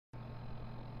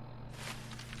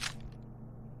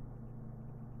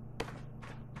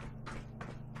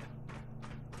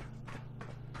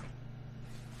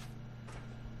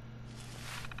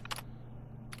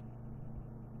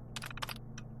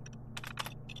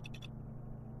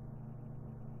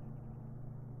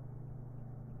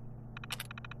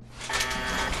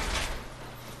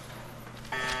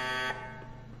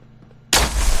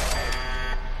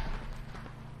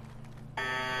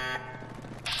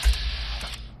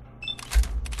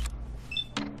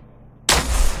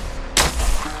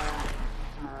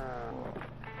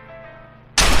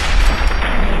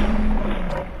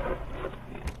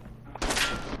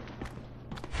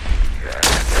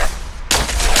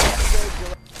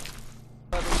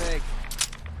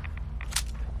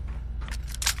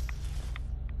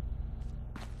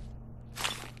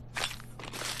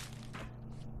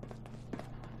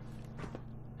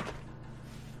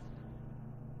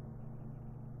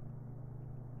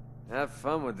Have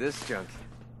fun with this junk.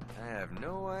 I have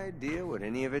no idea what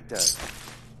any of it does.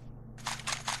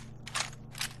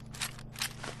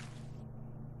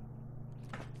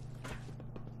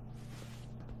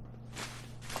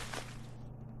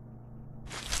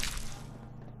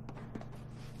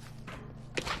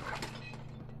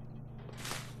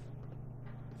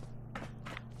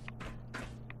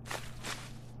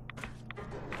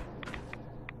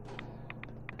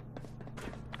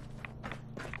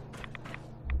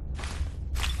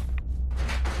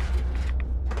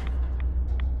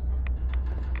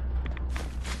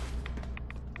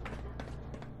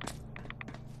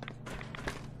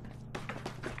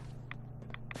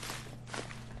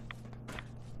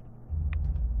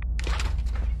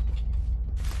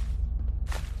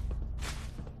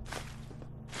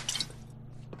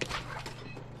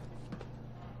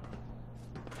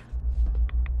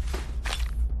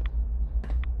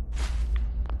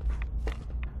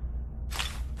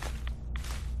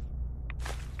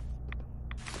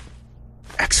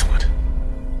 Excellent.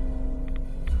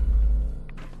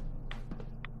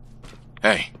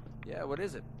 Hey. Yeah, what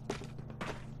is it?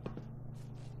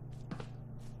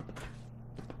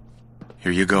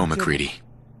 Here you go, MacCready.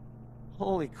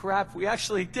 Holy crap, we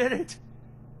actually did it!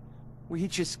 We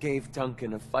just gave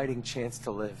Duncan a fighting chance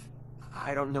to live.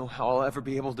 I don't know how I'll ever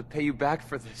be able to pay you back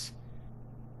for this.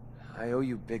 I owe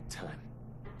you big time.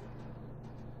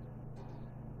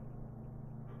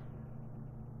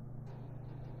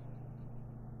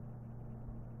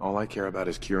 All I care about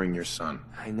is curing your son.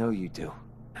 I know you do.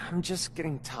 I'm just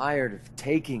getting tired of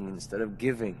taking instead of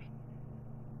giving.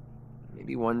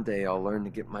 Maybe one day I'll learn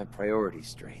to get my priorities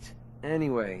straight.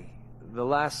 Anyway, the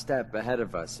last step ahead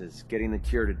of us is getting the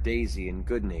cure to Daisy and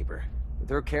Goodneighbor. With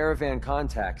her caravan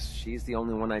contacts, she's the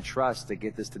only one I trust to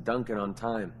get this to Duncan on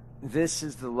time. This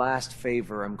is the last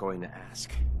favor I'm going to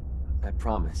ask. I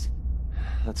promise.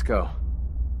 Let's go.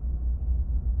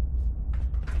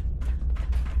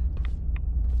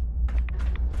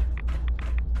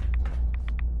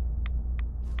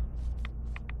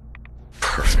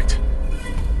 Perfect.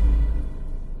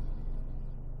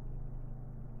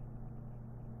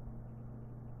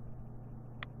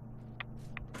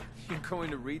 You're going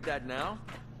to read that now?